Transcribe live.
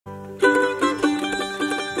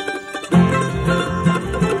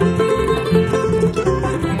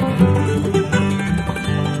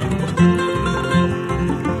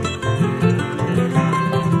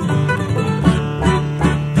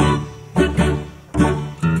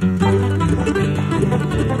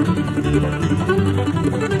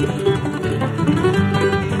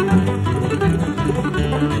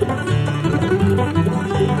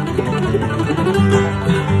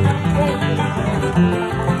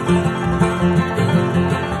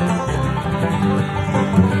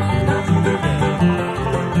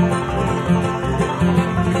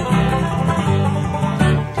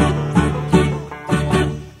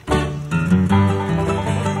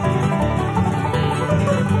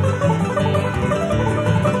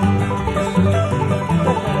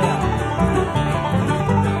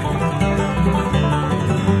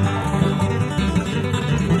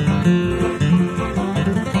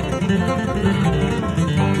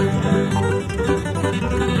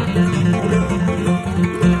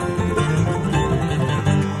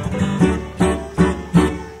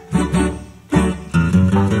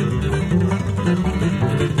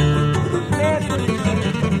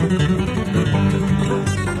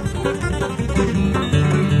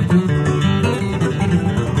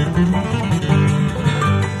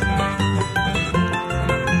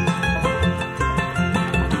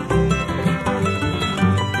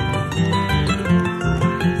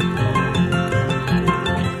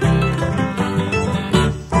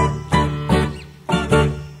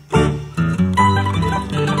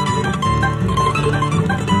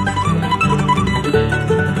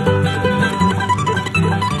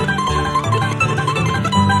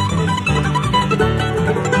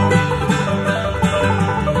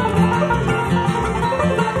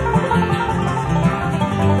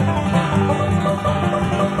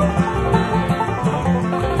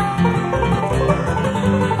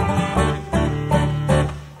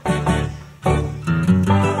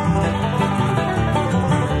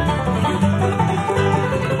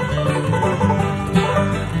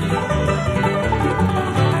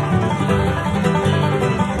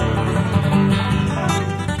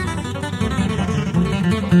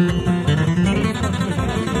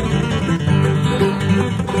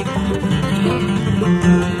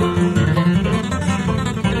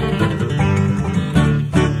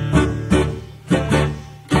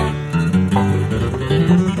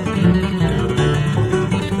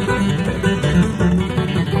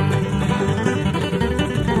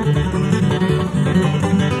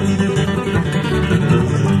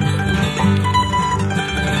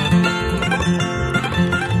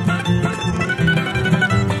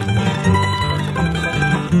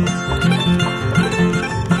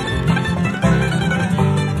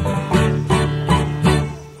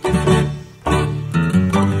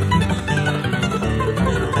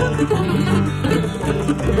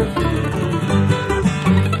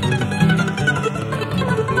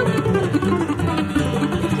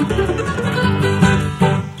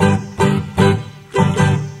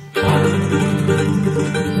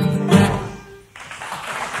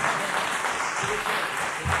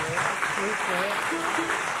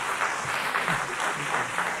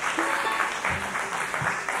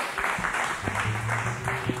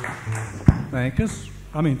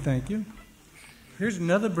thank you. Here's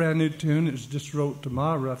another brand new tune that was just wrote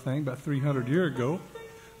tomorrow, I think, about 300 years ago.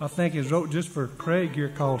 I think it was wrote just for Craig here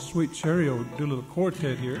called Sweet Chariot. Do a little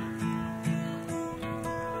quartet here.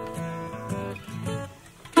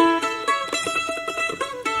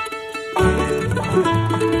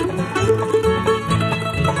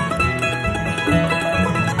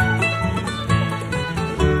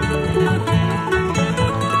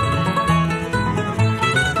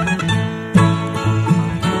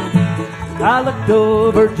 I looked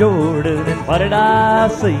over Jordan and what did I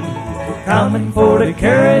see? Coming for to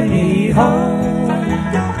carry me home.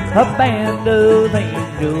 A band of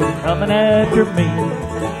angels coming after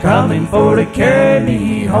me, coming for to carry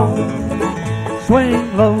me home.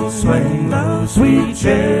 Swing low, sweet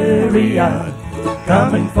chariot,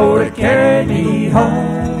 coming for to carry me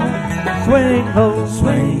home. Swing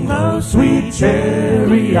low, sweet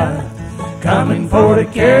chariot, coming for to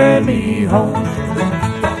carry me home.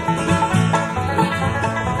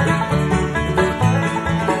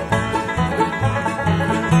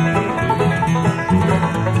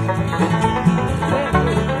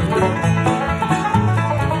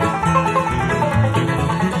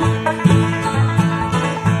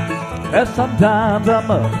 Sometimes I'm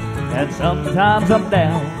up and sometimes I'm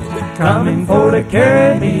down, coming for to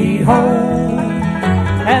carry me home.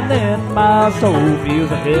 And then my soul feels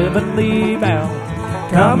a heavenly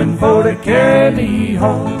bound, coming for to carry me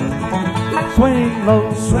home. Swing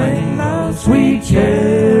low, sweet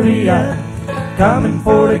chariot, coming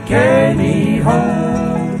for to carry me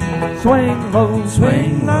home. Swing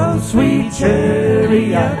low, sweet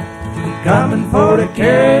chariot, coming for to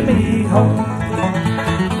carry me home.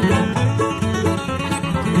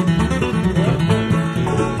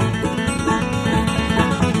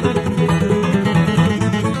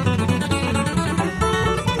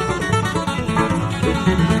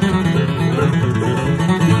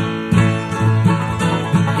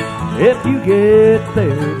 If you get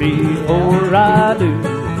there before I do,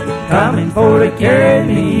 coming for to carry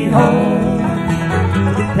me home.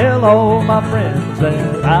 Tell all my friends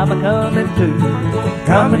that I'm a-coming too,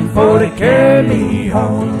 coming for to carry me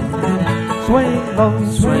home. Swing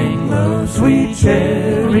low, sweet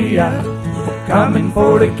chariot, coming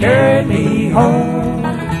for to carry me home.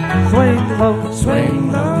 Swing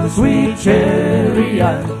low, sweet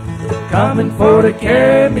chariot, coming for to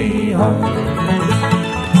carry me home.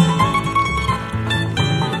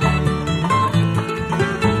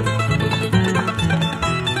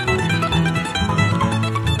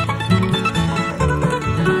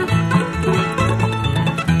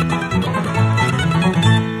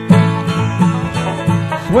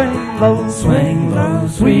 Swing low,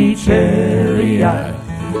 sweet chariot,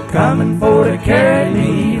 coming for to carry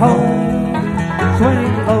me home.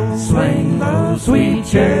 Swing low, sweet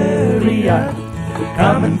chariot,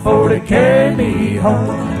 coming for to carry me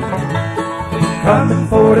home. Coming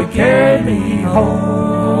for to carry me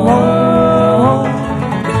home.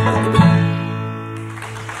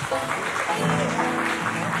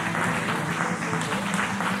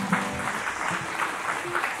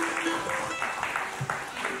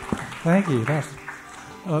 Thank you.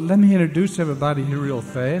 Let me introduce everybody here real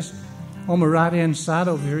fast. On my right-hand side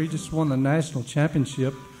over here, he just won the national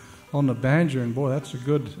championship on the banjo, and boy, that's a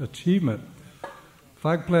good achievement. If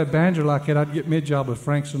I could play a banjo like that, I'd get me a job with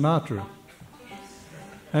Frank Sinatra.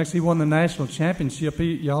 Actually, he won the national championship.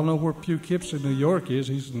 Y'all know where Poughkeepsie, New York is.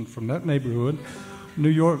 He's from that neighborhood. New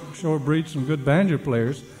York sure breeds some good banjo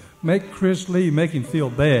players. Make Chris Lee make him feel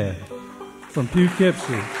bad from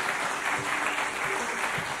Poughkeepsie.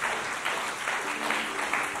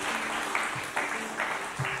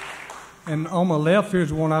 And on my left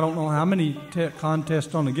here's one, I don't know how many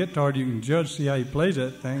contests on the guitar you can judge, see how he plays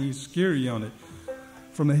that thing. He's scary on it.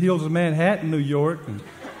 From the hills of Manhattan, New York. And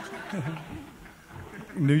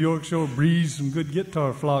New York sure breeds some good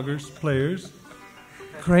guitar players.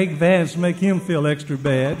 Craig Vance, make him feel extra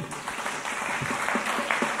bad.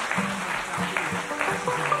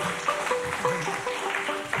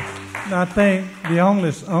 And I think the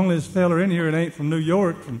only fella in here that ain't from New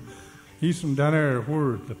York, he's from down there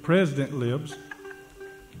where the president lives,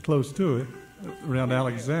 close to it, around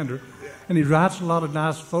Alexander. And he writes a lot of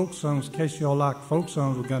nice folk songs. In case y'all like folk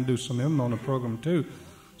songs, we're going to do some of them on the program too.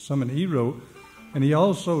 Some that he wrote. And he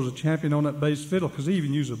also is a champion on that bass fiddle because he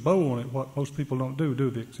even used a bow on it, what most people don't do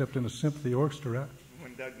they? Except in a symphony orchestra, right?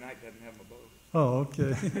 When Doug Knight doesn't have a bow. Oh,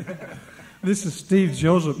 okay. This is Steve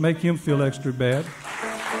Joseph. Make him feel extra bad.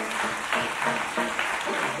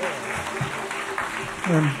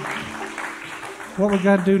 And what we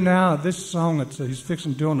got to do now, this song that he's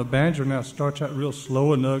fixing to do on the banjo now starts out real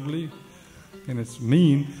slow and ugly. and it's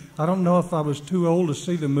mean. I don't know if I was too old to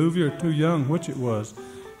see the movie or too young, which it was.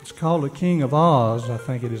 It's called The King of Oz, I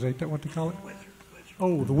think it is. Ain't that what they call it?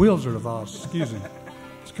 Oh, The Wizard of Oz, excuse me.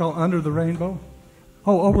 It's called Under the Rainbow.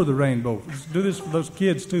 Oh, Over the Rainbow. Let's do this for those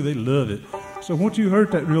kids, too. They love it. So won't you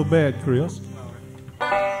hurt that real bad, Chris?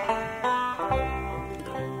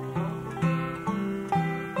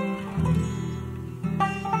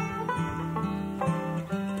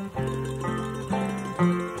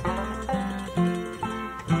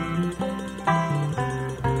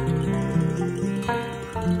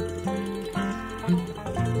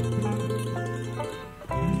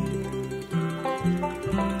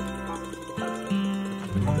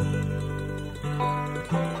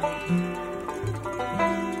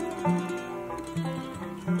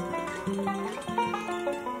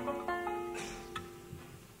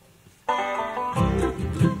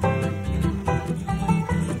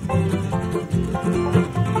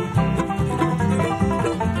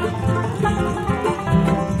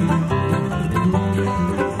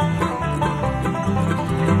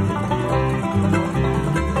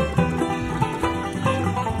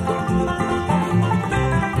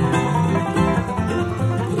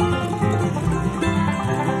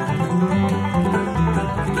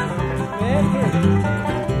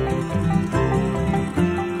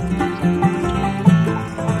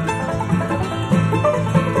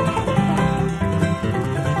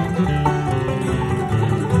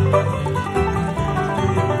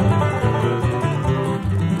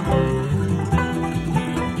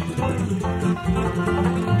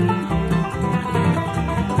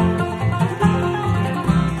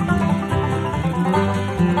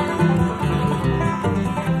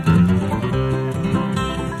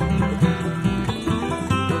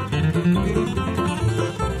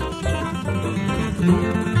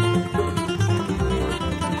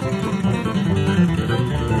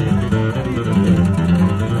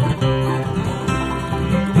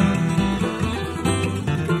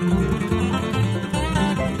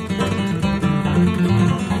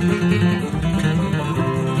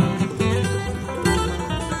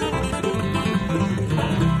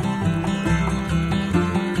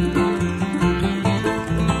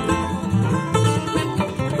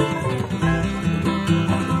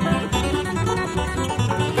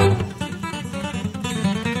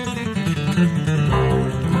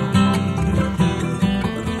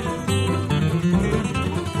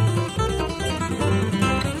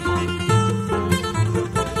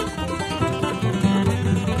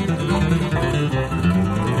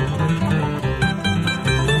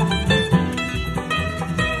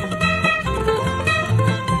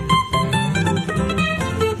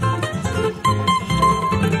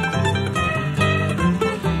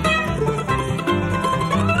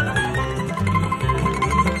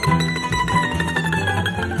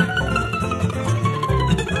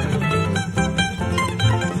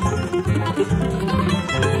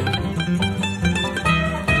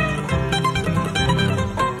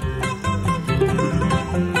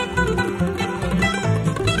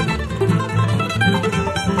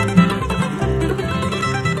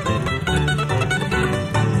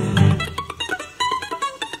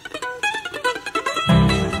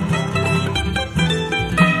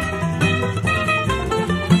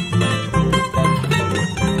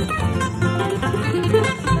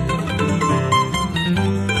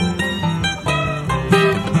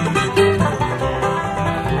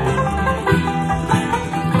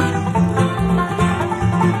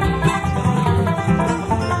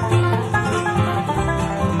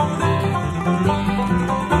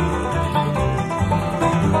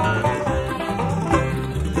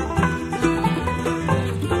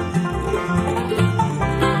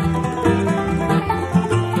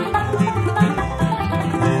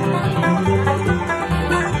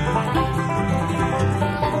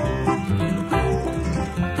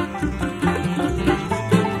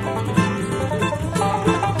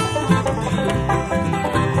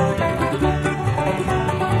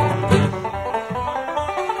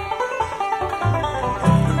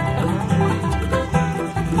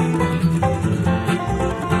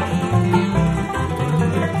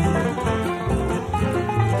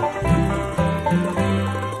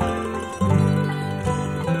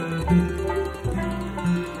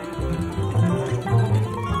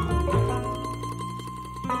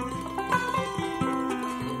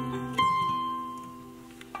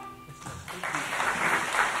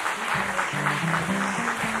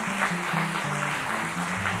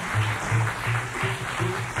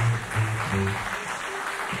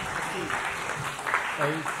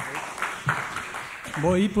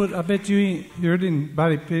 Boy, I bet you ain't heard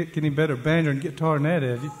anybody pick any better banjo and guitar than that,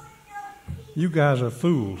 have you? You guys are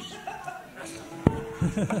fools. I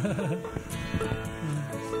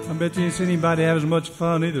bet you ain't seen anybody have as much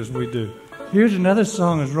fun either as we do. Here's another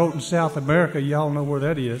song that's wrote in South America. Y'all know where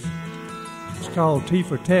that is. It's called T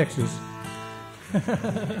for Texas.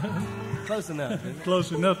 Close enough.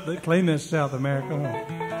 Close enough. They claim that's South America.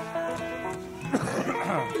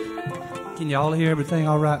 Huh? Can y'all hear everything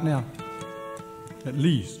all right now? At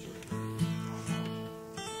least.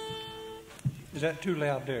 Is that too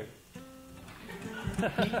loud, Derek?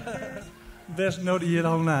 Best note yet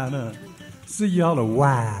all night, huh? See, y'all are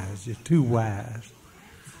wise. You're too wise.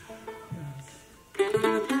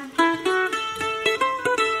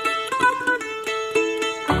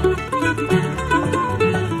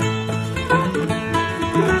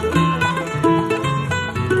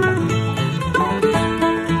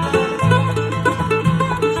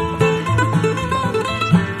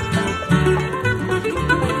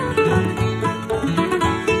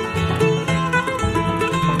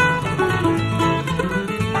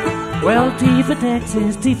 Well, T for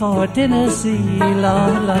Texas, T for Tennessee,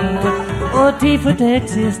 Lord, Lord. Oh, T for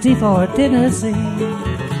Texas, T for Tennessee.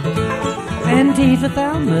 And T for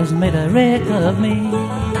Thomas made a wreck of me.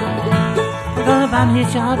 Gonna buy me a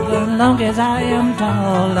shotgun long as I am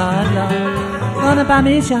tall, Lord, Lord. Gonna buy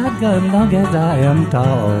me a shotgun long as I am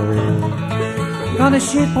tall. Gonna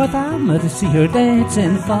shoot poor Thomas to see her dance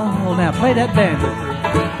and fall. Now play that banjo.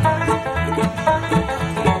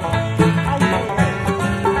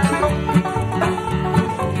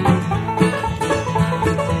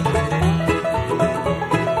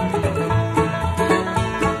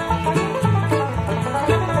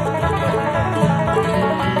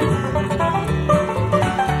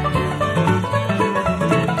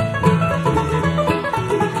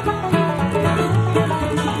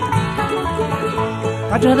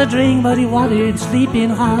 I'd rather drink muddy water and sleep in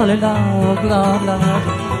hollow log, log, log.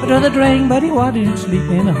 I'd rather drink muddy water and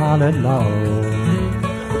sleep in a hollow log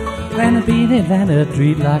than to be in Atlanta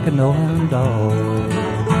treat like a no-hound dog.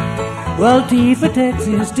 Well, T for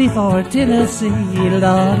Texas, T for Tennessee,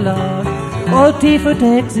 Lord, Lord. Oh, T for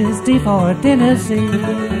Texas, T for Tennessee.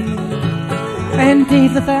 And T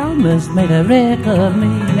for Thomas made a wreck of me.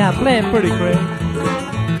 Now play it pretty quick.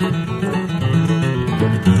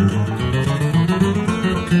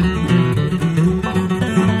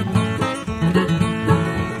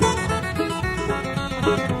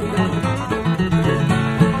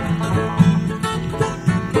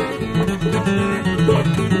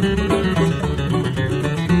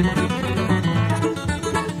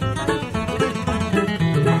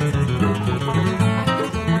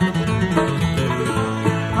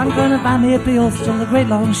 Buy me a pistol, a great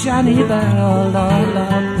long shiny barrel, Lord,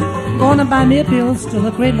 Lord. Gonna buy me a pistol,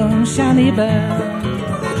 a great long shiny barrel.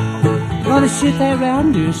 Gonna shoot that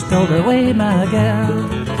round you stole away my gal.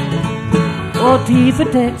 Oh, T for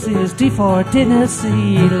Texas, T for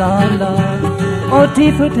Tennessee, Lord, Lord. Oh, T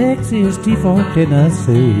for Texas, T for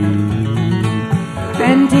Tennessee.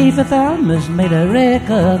 And T for Thomas made a wreck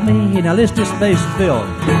of me. Now let's just bass fill.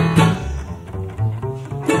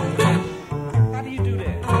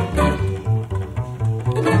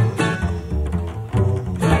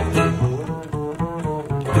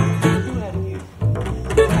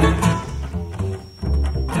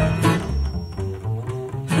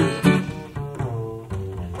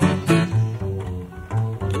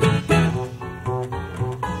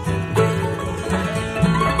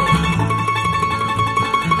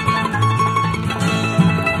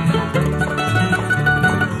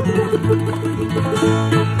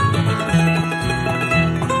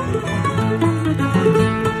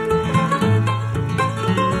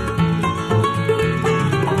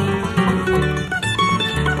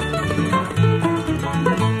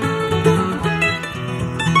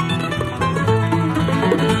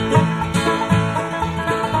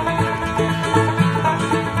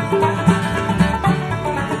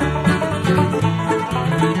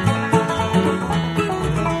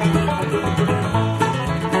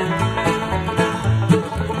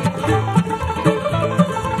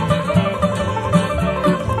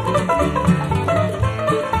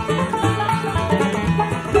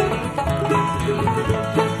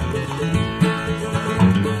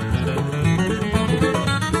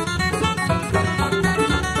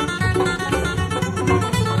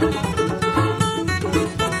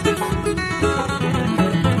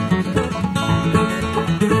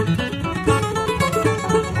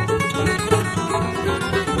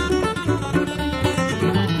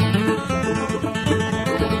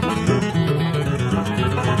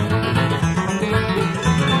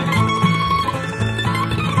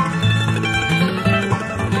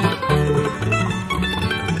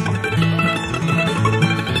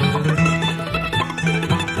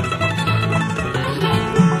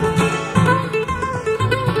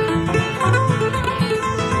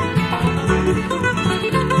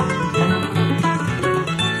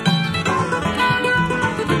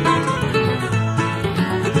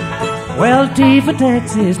 Well, T for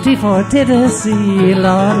Texas, T for Tennessee,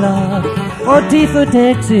 la la. Oh, T for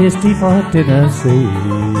Texas, T for Tennessee.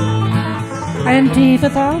 And T for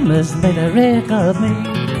Thomas made a wreck of me.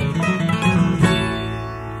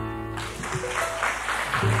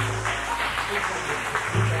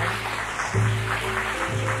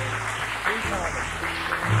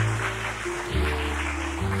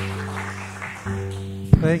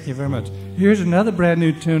 Thank you very much. Here's another brand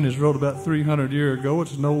new tune that's wrote about 300 years ago.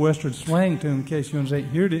 It's an old Western swing tune, in case you ain't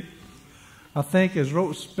heard it. I think it's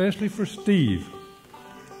wrote especially for Steve.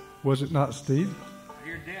 Was it not, Steve?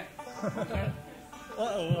 You're dead.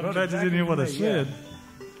 No, that just didn't hear what I said.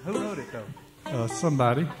 Who wrote it, though?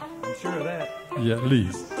 Somebody. I'm sure of that. Yeah, at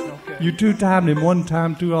least. Okay. You two-timed him one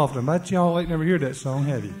time too often. I bet y'all ain't never heard that song,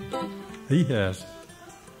 have you? He has.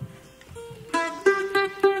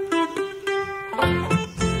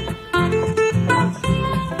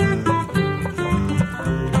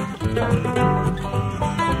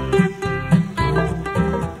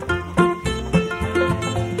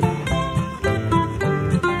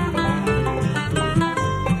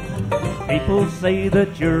 People say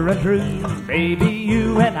that you're untrue, baby,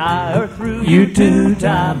 you and I are through. You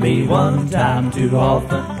two-timed me one time too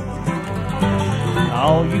often.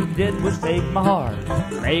 All you did was take my heart,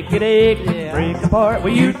 make it ache, break apart.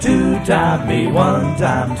 Well, you two-timed me one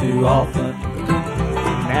time too often.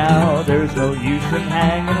 Now there's no use in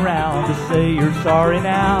hanging around to say you're sorry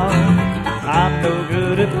now. I'm no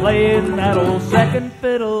good at playing that old second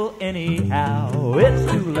fiddle anyhow.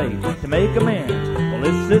 It's too late to make amends. Well,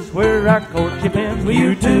 is this where our courtship ends? Well,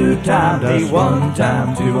 you two-timed me one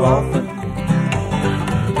time too often.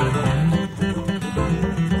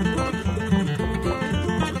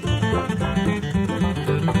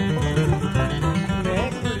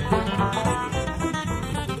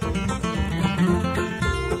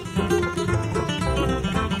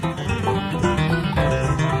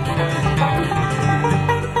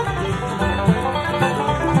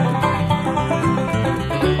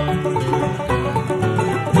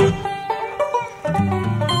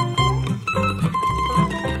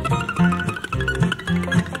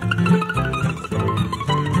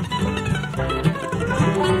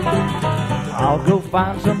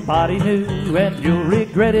 Find somebody new, and you'll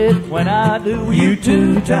regret it when I do. You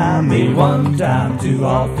two-timed me one time too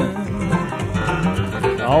often.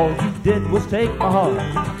 All you did was take my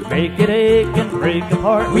heart, make it ache and break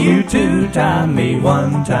apart. Well, you two-timed me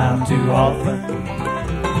one time too often.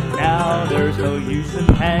 Now there's no use in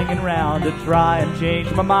hanging around to try and change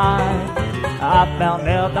my mind. I found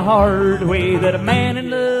out the hard way that a man in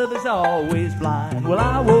love is always blind. Well,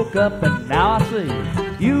 I woke up and now I see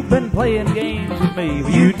you've been playing games with me.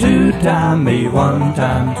 Well, you two-timed me one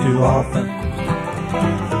time too often.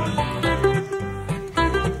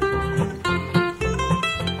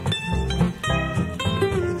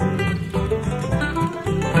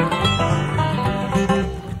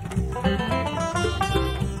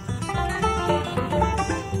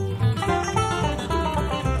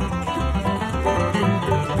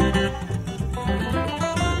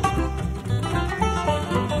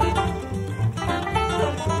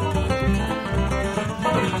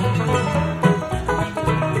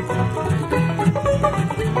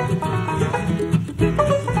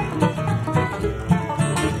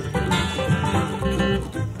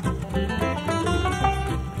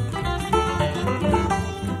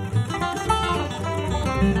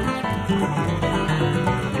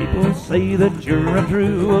 Say that you're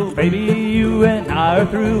untrue, oh baby, you and I are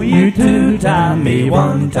through. You two-timed me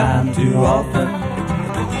one time too often.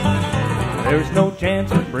 There's no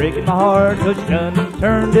chance of breaking my heart, 'cause you done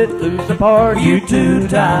turned it loose apart. You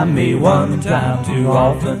two-timed me one time too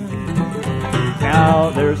often. Now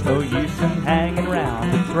there's no use in hanging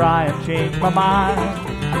around to try and change my mind.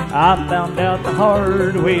 I found out the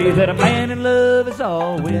hard way that a man in love is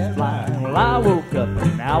always blind. Well, I woke up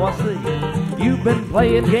and now I see you've been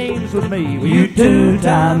playing games with me. Well, you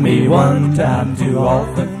two-timed me one time too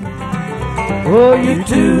often. Oh, you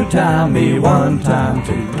two-timed me one time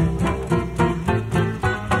too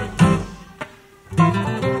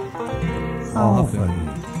often.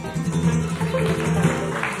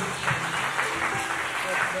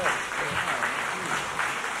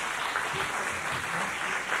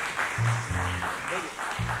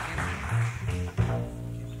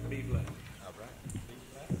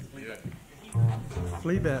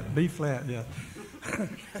 B flat, yeah.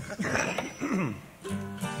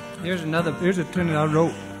 Here's a tune that I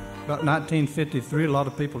wrote about 1953. A lot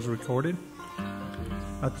of people's recorded.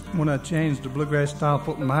 When I changed the bluegrass style,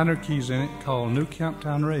 put minor keys in it, called New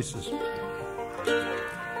Camptown Races.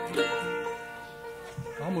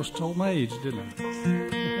 Almost told my age, didn't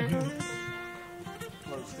I?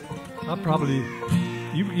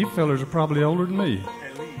 You fellers are probably older than me.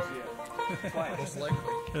 At least, yeah. Most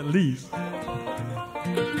likely. At least.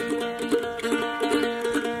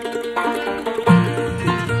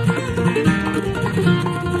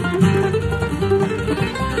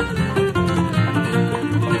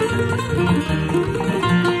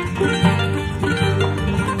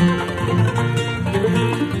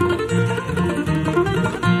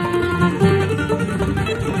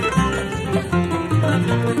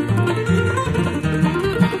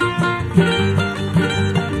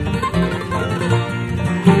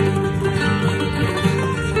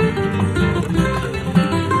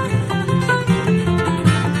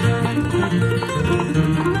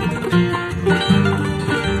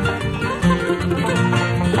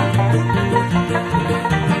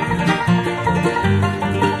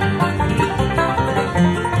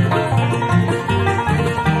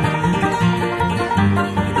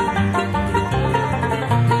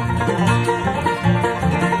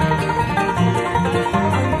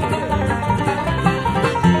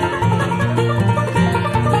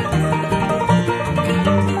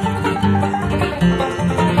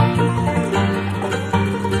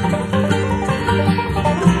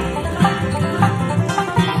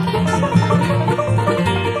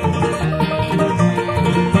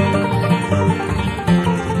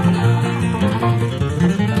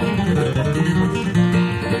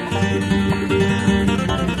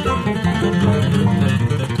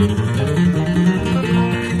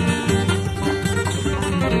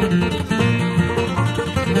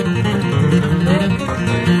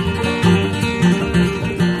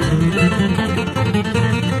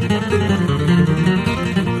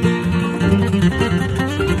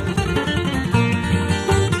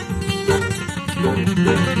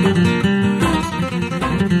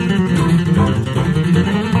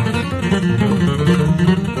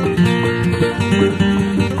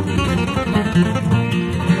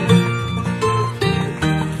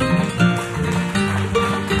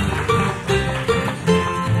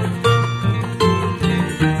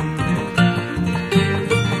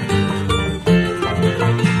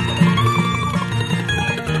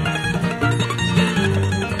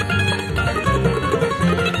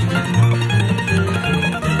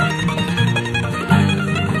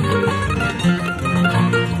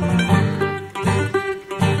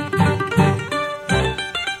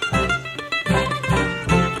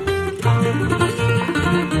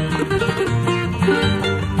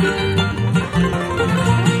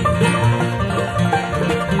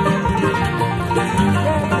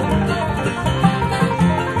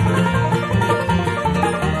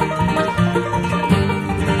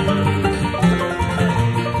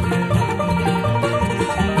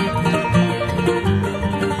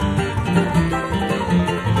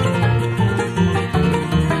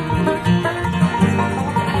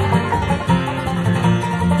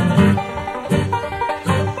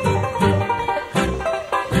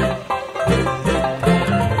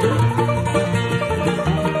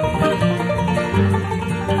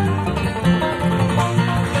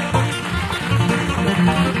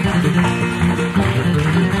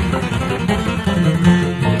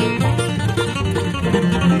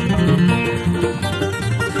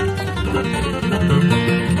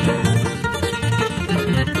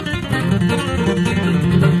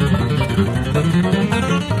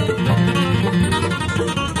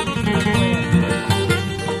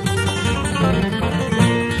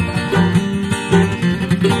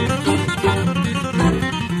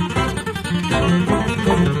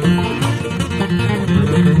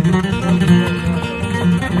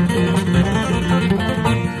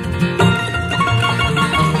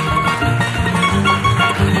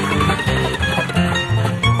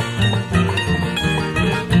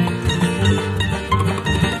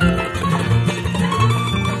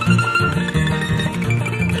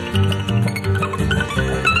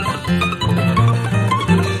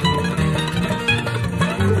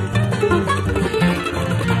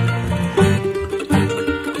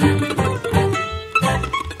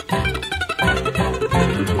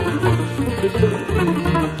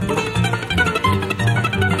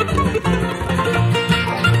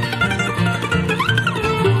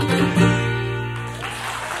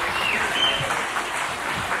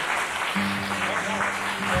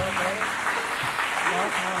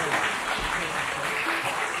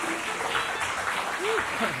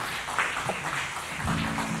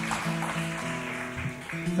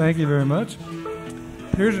 Thank you very much.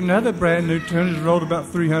 Here's another brand new tune. It was wrote about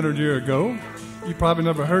 300 years ago. You probably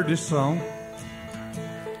never heard this song.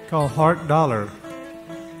 Called Heart Dollar.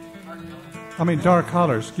 I mean Dark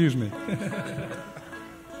Holler, excuse me.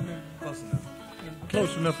 Close enough.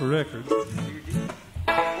 Close enough for record.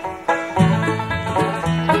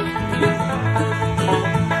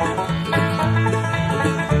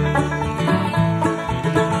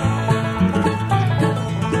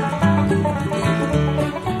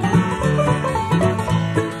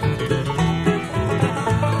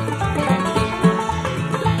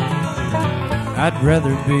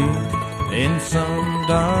 rather be in some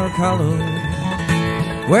dark hollow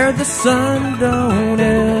where the sun don't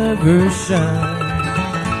ever shine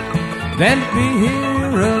than to be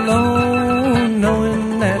here alone,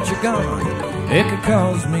 knowing that you're gone. It could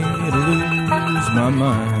cause me to lose my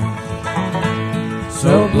mind.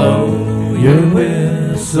 So blow your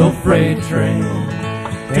whistle, freight train,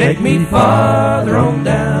 take me farther on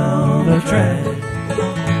down the track.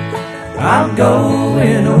 I'm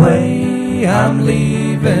going away, I'm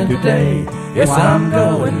leaving today. Yes, I'm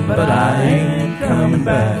going, but I ain't coming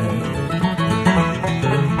back.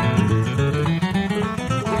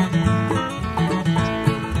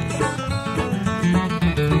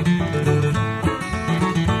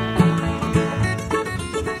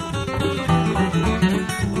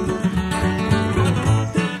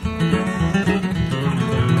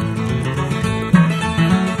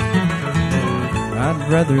 I'd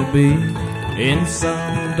rather be in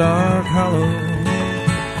some dark hollow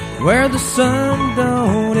where the sun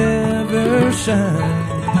don't ever shine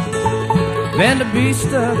than to be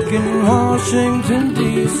stuck in Washington,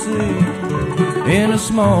 D.C. in a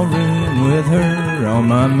small room with her on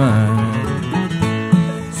my mind.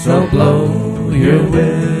 So blow your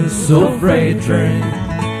whistle, freight train,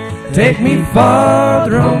 take me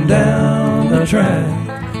farther on down the track.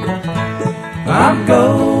 I'm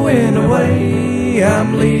going away,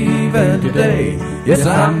 I'm leaving today. Yes,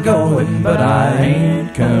 I'm going, but I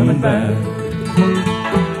ain't coming back.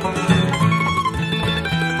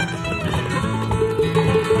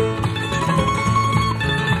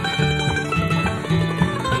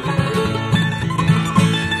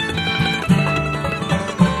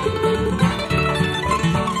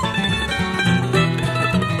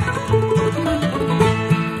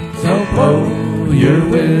 So blow your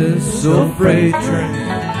whistle, freight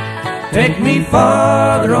train, take me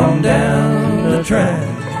farther on down the track.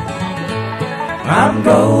 I'm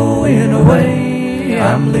going away,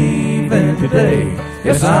 I'm leaving today.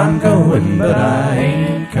 Yes, I'm going, but I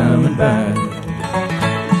ain't coming back.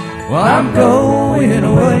 Well, I'm going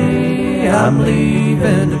away, I'm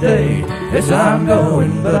leaving today. Yes, I'm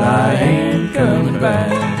going, but I ain't coming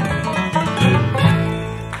back.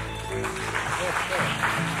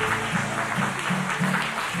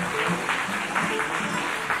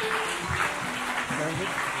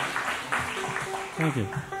 Thank you.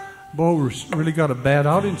 Boy, we've really got a bad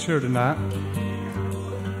audience here tonight.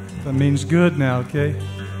 That means good now, okay?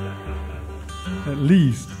 At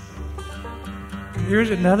least.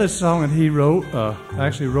 Here's another song that he wrote.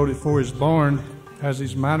 Actually wrote it for his barn. Has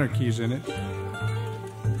these minor keys in it.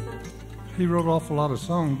 He wrote an awful lot of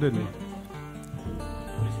songs, didn't he?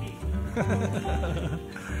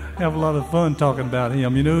 Have a lot of fun talking about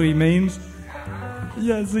him. You know who he means?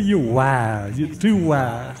 Yeah, so you're wise. You're too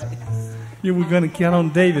wise. Yeah, we're going to count on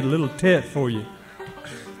David, a little tet for you.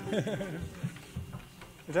 Is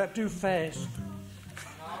that too fast?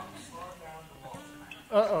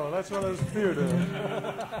 Uh-oh, that's what I was feared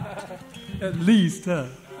of. At least, huh?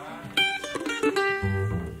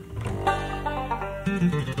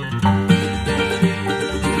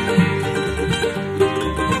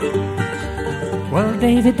 Well,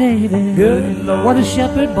 David, Good Lord. what a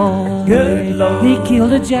shepherd boy. Good Lord. He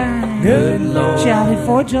killed a giant. Good Lord. Shouted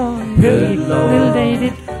for joy. Good Lord. Little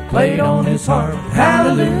David Played on his harp,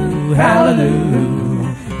 hallelujah,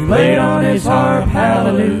 hallelujah. He played on his harp,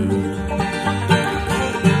 hallelujah.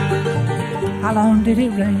 How long did it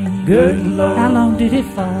rain? Good Lord. How long did it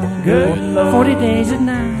fall? Good Lord. 40 days and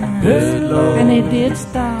nights. Good Lord. And it did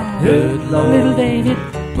stop. Good Lord. Little David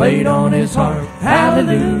Played on his harp,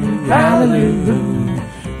 hallelujah, hallelujah.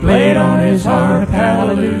 Played on his harp,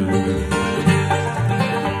 hallelujah.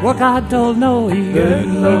 Well, God told Noah Good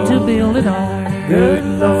Lord. to build an ark. Good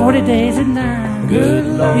Lord. 40 days and nights. Good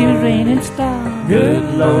Lord. It was raining stars. Good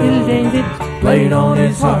Lord. Little David Played on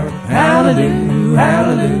his harp, hallelujah,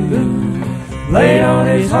 hallelujah. Played on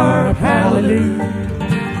his harp, hallelujah.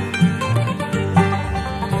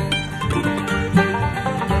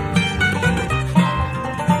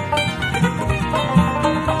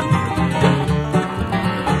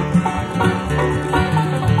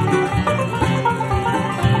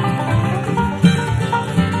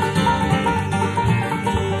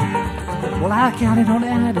 I counted on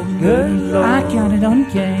Adam. Good Lord. I counted on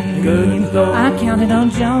Cain. Good Lord. I counted on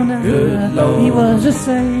Jonah. Good Lord. He was the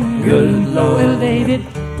same. Good Lord. Little David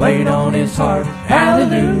Played on his harp,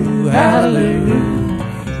 hallelujah,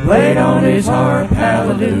 hallelujah. Played on his harp,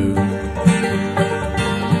 hallelujah.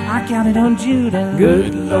 I counted on Judah.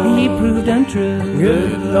 Good Lord. He proved untrue.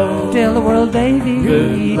 Good Lord. Tell the world, David,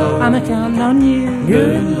 Good Lord. I'm a counting on you.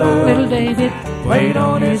 Good Lord. Little David Played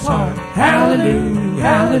on his harp, hallelujah,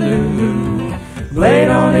 hallelujah. played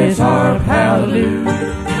on his harp, hallelujah.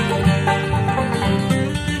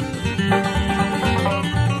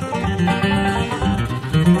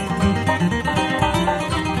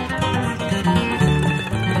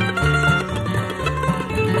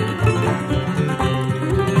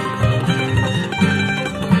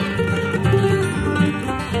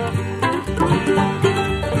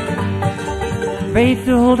 Faith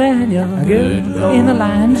to old Daniel in the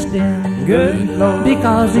lion's den. Good Lord,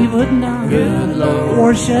 Because he would not good Lord,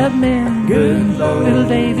 worship men. good Lord, Little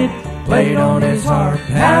David played on his harp,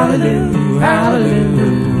 hallelujah,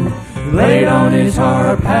 hallelujah. Played on his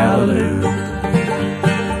harp, hallelujah.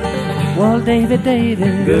 Well, David,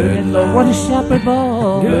 Good Lord, what a shepherd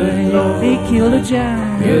boy. Good Lord, He killed a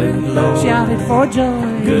giant, good Lord, shouted for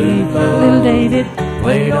joy. Good Lord, Little David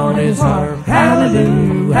played on his harp,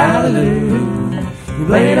 hallelujah, hallelujah.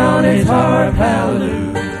 Played on his harp,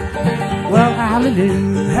 hallelujah, well,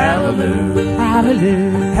 hallelujah, hallelujah,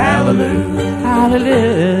 hallelujah, hallelujah,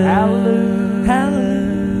 hallelujah, hallelujah,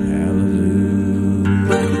 hallelujah.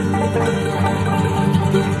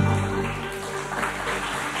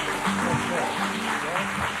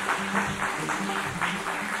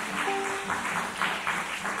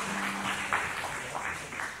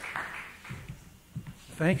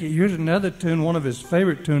 Thank you. Here's another tune, one of his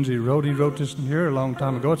favorite tunes he wrote. He wrote this in here a long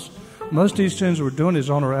time ago. Most of these tunes we're doing is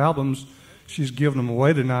on her albums. She's giving them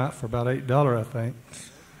away tonight for about $8, I think.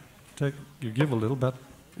 You give a little, about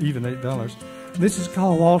even $8. This is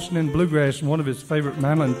called Waltzing in Bluegrass, and one of his favorite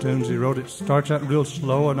mandolin tunes he wrote. It starts out real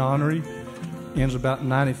slow and ornery, ends about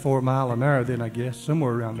 94 mile an hour then, I guess.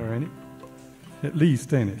 Somewhere around there, ain't it? At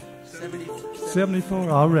least, ain't it? 74?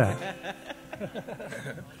 All right.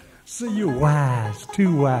 See, you're wise,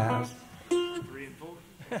 too wise. 3 and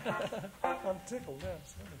 4. I'm tickled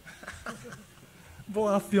now.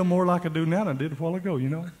 Boy, I feel more like I do now than I did a while ago, you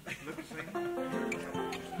know?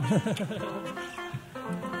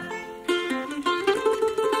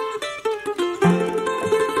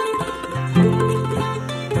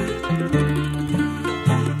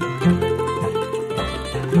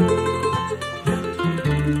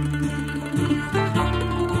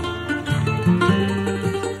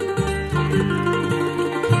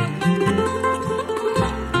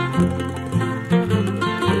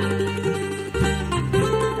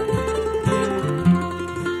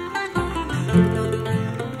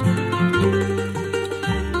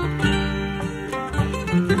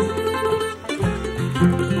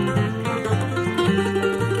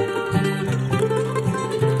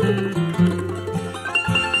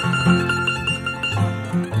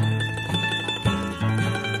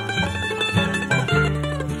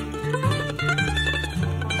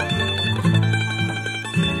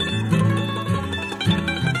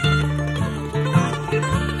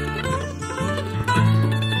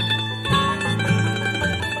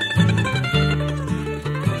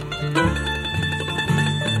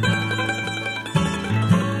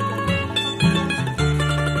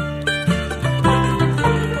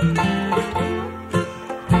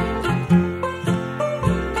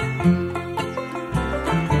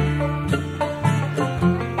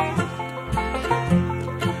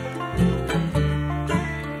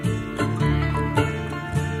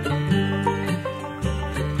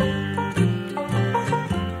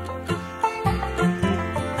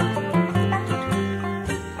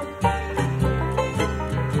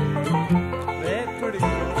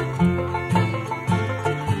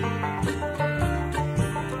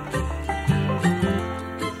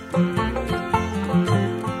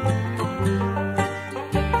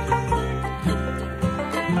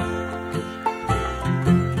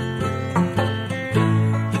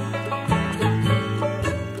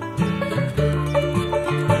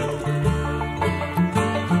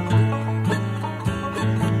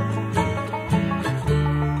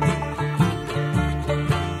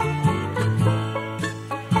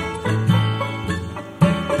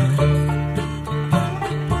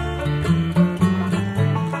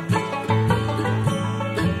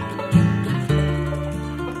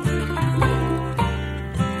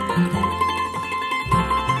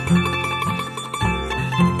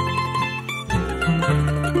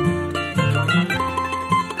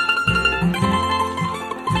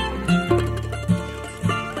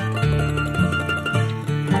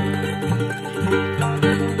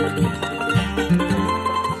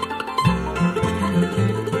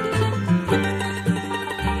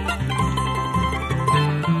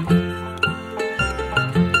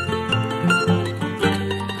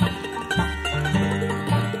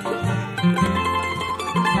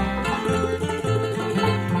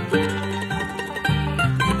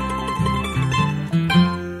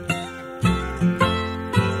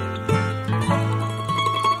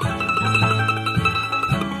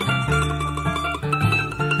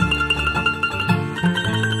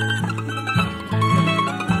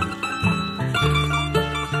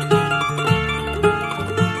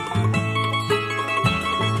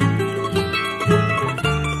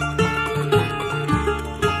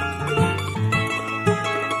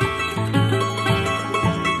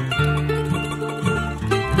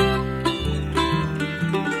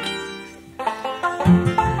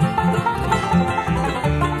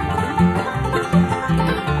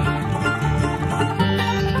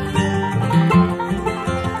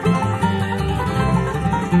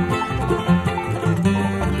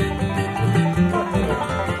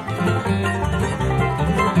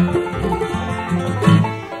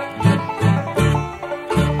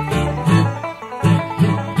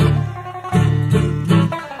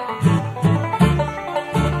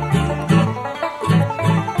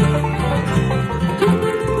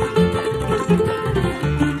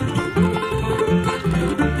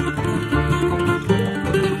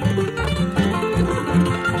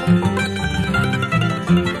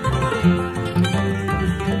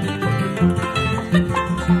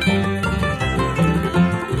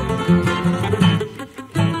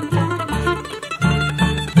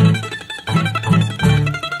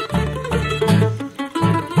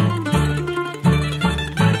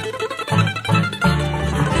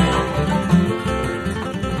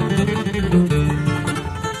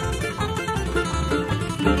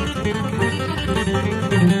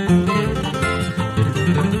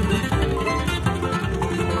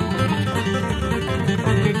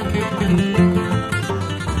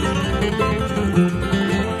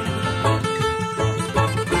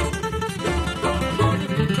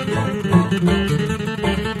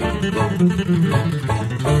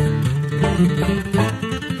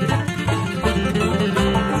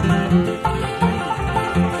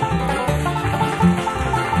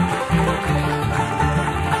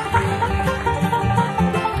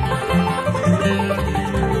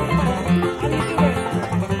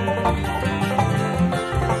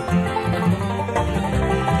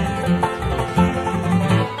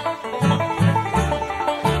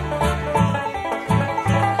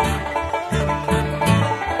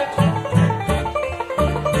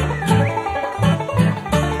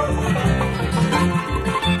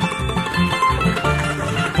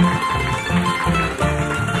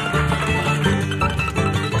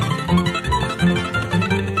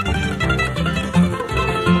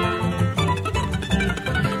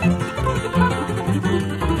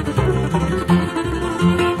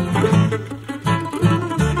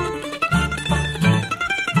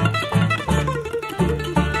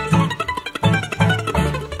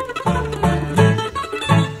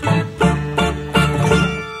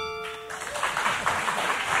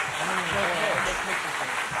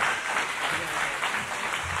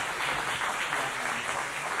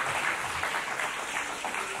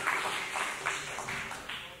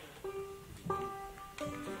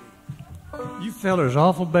 You fellers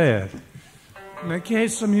awful bad. Now, in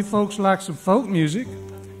case some of you folks like some folk music,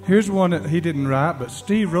 here's one that he didn't write, but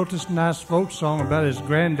Steve wrote this nice folk song about his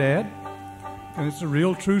granddad, and it's a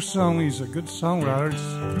real true song. He's a good songwriter.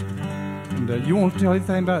 And you want to tell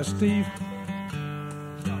anything about Steve?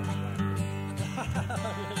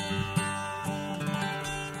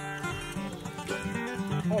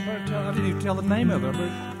 I didn't even tell the name of it, but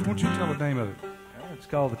why don't you tell the name of it? It's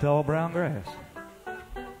called The Tall Brown Grass.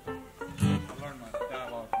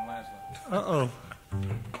 Uh-oh.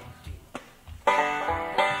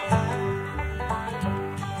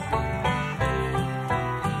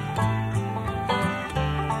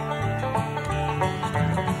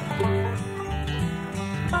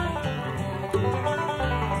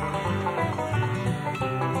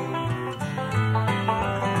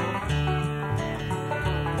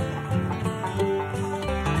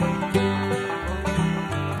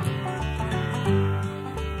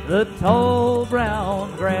 The tall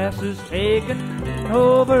brown grass is taken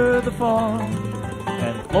over the farm,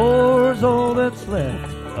 and floor's all that's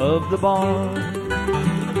left of the barn.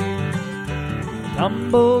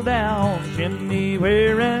 Tumble down chimney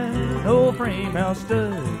where an old frame house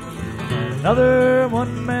stood, and another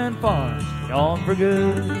one-man farm's gone for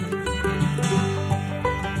good.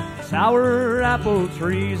 Sour apple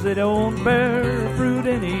trees, they don't bear fruit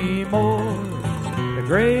anymore. The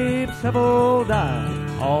grapes have all died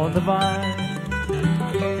on the vine.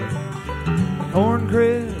 The corn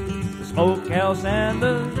crib, the smokehouse, and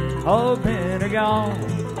the hog pen are gone,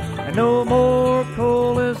 and no more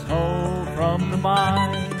coal is hauled from the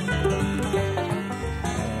mine.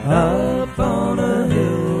 Up on a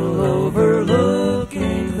hill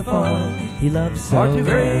overlooking the farm, he loves so are two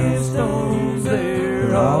gravestones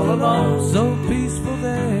there all alone, so peaceful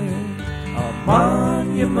there. A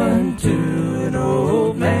monument to an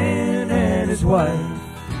old man and his wife.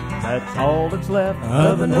 That's all that's left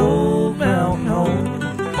of an old mountain home.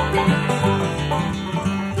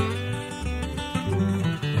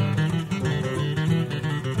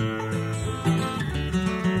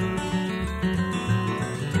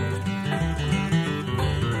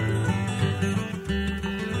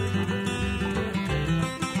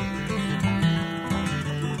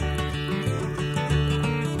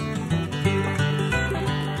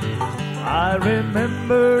 I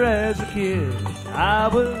remember as a kid, I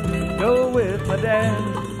would go with my dad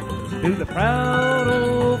to the proud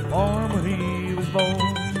old farm where he was born.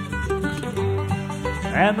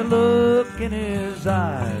 And the look in his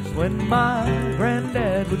eyes when my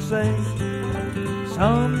granddad would say,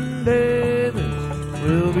 someday this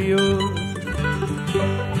will be yours.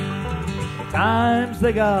 The times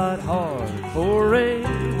they got hard for a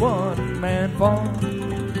one-man farm.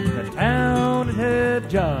 The town had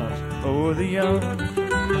jobs for the young.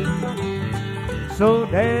 So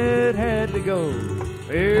Dad had to go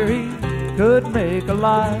where he could make a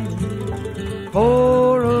life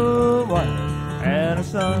for a wife and a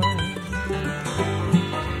son.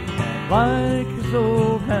 Like his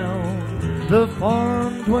old hound, the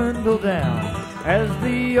farm dwindled down as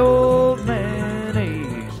the old man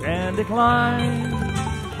aged and declined.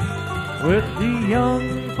 With the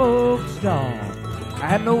young folks gone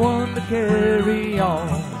and no one to carry on,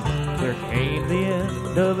 there came the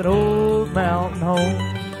end of an old mountain home.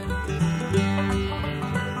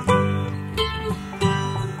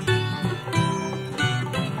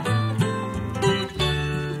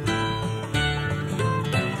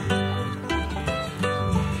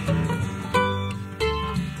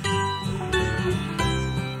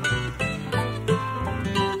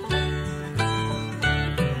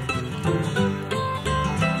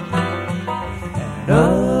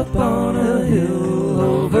 up on a hill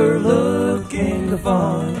overlooking the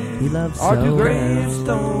farm. He loves Are so two well.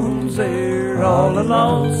 gravestones there all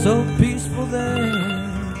alone, So peaceful there.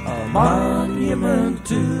 a monument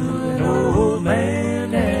to an old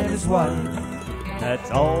man and his wife.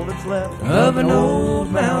 That's all that's left of an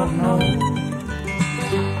old mountain home.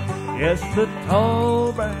 Yes, the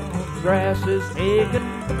tall brown grass is aching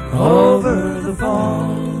over the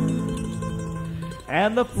farm,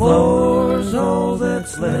 and the floor's all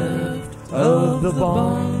that's left of the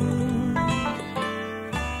barn.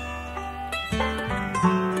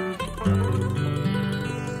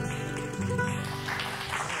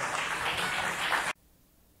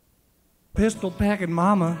 Pistol Packin'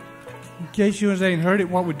 Mama. In case you ain't heard it,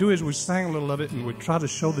 what we do is we sang a little of it and we try to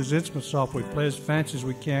show these instruments off. We play as fancy as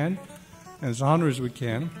we can and as honor as we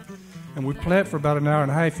can. And we play it for about an hour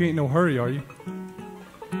and a half. You ain't no hurry, are you?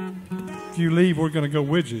 If you leave, we're going to go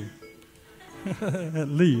with you. At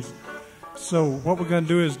least. So what we're going to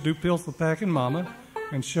do is do Pistol Packin' Mama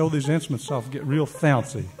and show these instruments off, get real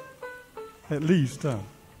fancy. At least, huh?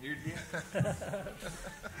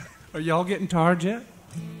 Are y'all getting tired yet?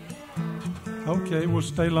 Okay, we'll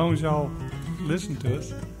stay long as y'all listen to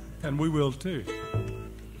us, and we will too.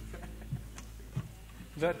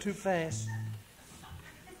 Is that too fast?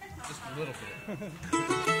 Just a little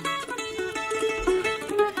bit.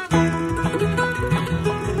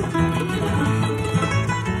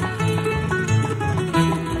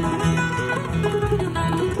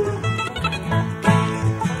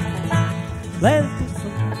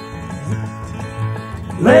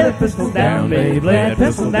 Lay that pistol down, babe, lay that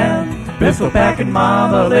pistol down. Pistol Packin'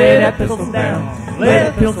 Mama, lay that pistol down. Lay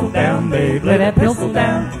that pistol down, babe, lay that pistol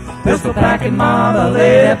down. Pistol Packin' Mama,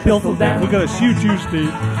 lay that pistol down. We're going to shoot you,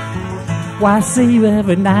 Steve. Why, I see you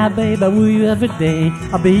every night, babe, I woo you every day.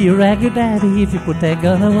 I'll be your ragged daddy if you put that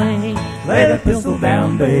gun away. Lay that pistol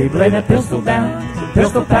down, babe, lay that pistol down.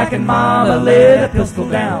 Pistol Packin' Mama, lay that pistol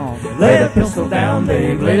down. Lay that pistol down,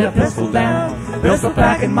 babe, lay that pistol down. Pistol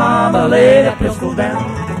Packin' Mama, lay that pistol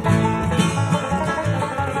down.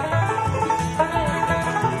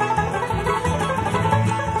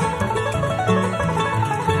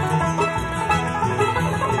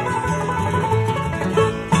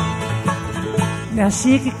 Now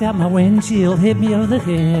she kicked out my windshield, hit me over the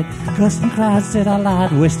head. Cussed and cried, said I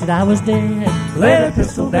lied, wished that I was dead. Lay that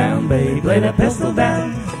pistol down, babe, lay that pistol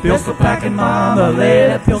down. Pistol Packin' Mama, lay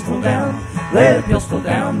that pistol down. Lay that pistol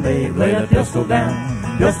down, babe, lay that pistol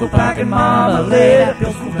down. Pistol Packin' Mama, lay that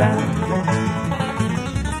pistol down.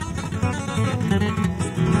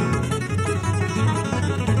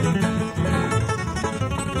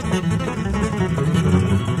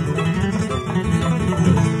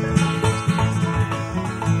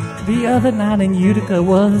 The other night in Utica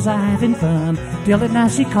was I having fun. Till at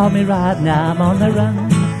night she called me right, now I'm on the run.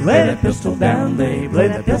 Lay that pistol down, babe, lay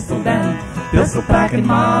that pistol down. Pistol Packin'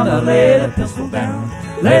 Mama, lay that pistol down.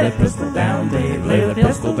 Lay that pistol down, babe, lay that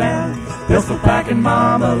pistol down. Pistol Packin'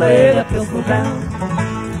 Mama, lay that pistol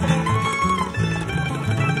down.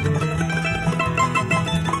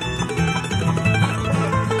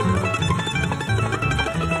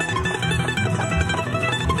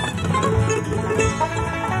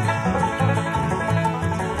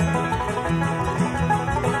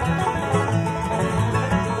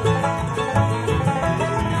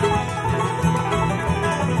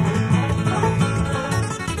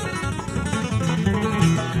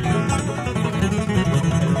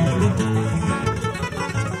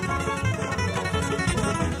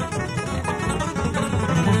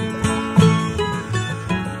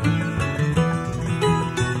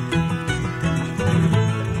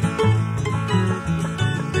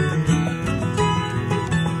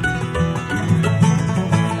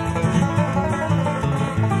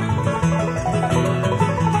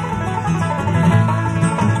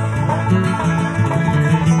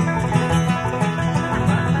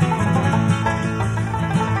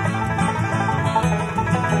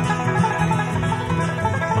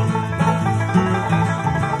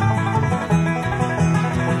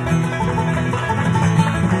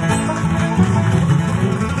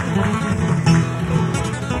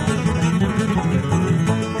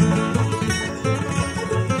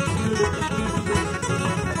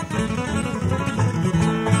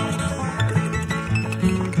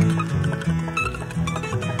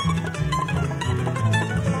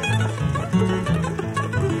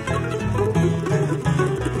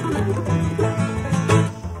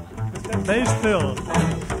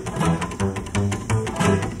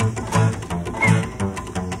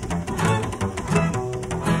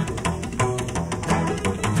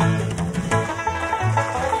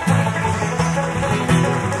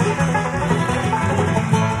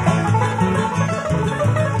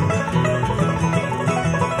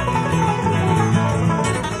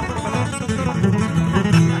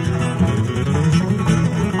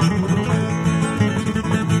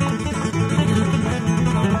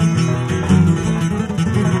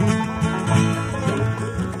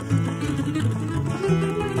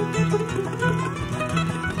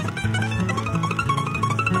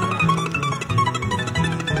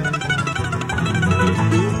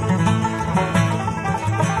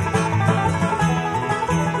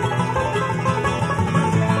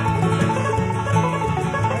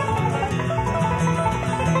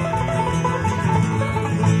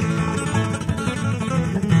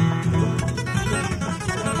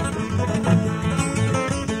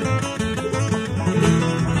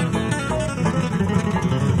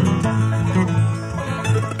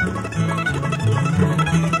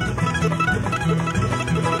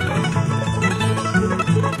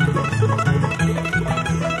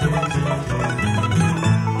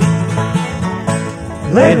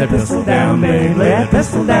 Lay that pistol down, babe, lay that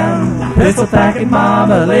pistol down. Pistol packing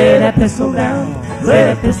mama, lay that pistol down. Lay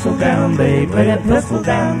that pistol down, babe, lay that pistol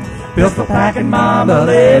down. Pistol packing mama,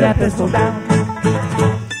 lay that pistol down.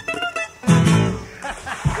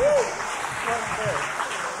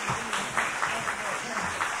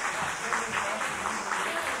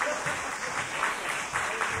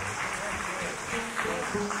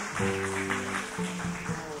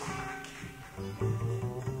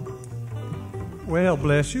 Well,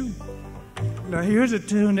 bless you. Now, here's a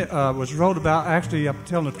tune that was wrote about, actually, I'm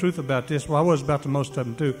telling the truth about this. Well, I was about the most of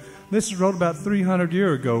them, too. This was wrote about 300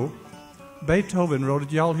 years ago. Beethoven wrote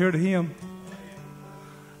it. Y'all heard of him?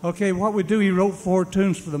 Okay, what we do, he wrote 4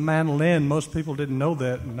 tunes for the mandolin. Most people didn't know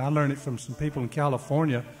that, and I learned it from some people in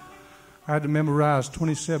California. I had to memorize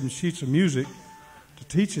 27 sheets of music to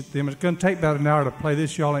teach it to them. It's going to take about an hour to play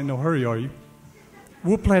this. Y'all ain't no hurry, are you?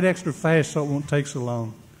 We'll play it extra fast so it won't take so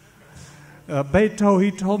long. Beethoven,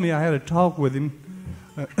 he told me I had a talk with him,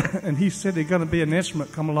 and he said there's going to be an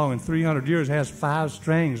instrument come along in 300 years. It has 5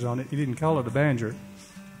 strings on it. He didn't call it a banjo.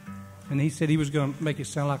 And he said he was going to make it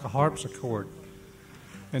sound like a harpsichord.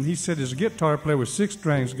 And he said there's a guitar player with 6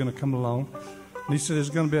 strings going to come along. And he said there's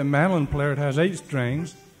going to be a mandolin player that has 8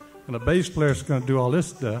 strings, and a bass player that's going to do all this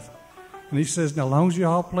stuff. And he says, now, as long as you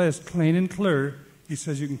all play as clean and clear, he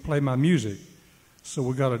says you can play my music. So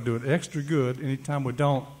we got to do it extra good. Anytime we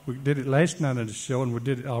don't, we did it last night at the show, and we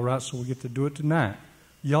did it all right, so we get to do it tonight.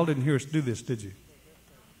 Y'all didn't hear us do this, did you?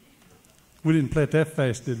 We didn't play it that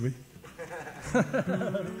fast, did we?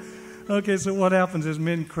 Okay, so what happens is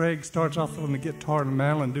me and Craig starts off on the guitar and the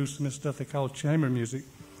mandolin and do some of this stuff they call chamber music.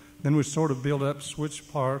 Then we sort of build up, switch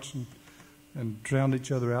parts, and drown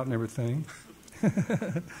each other out and everything.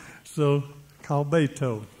 So, called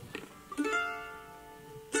Beethoven.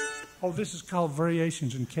 Oh, this is called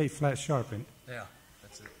Variations in K flat sharp, ain't it? Yeah,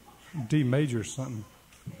 that's it. D major or something.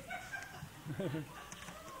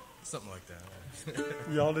 Something like that.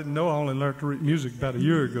 Y'all didn't know I only learned to read music about a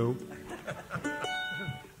year ago.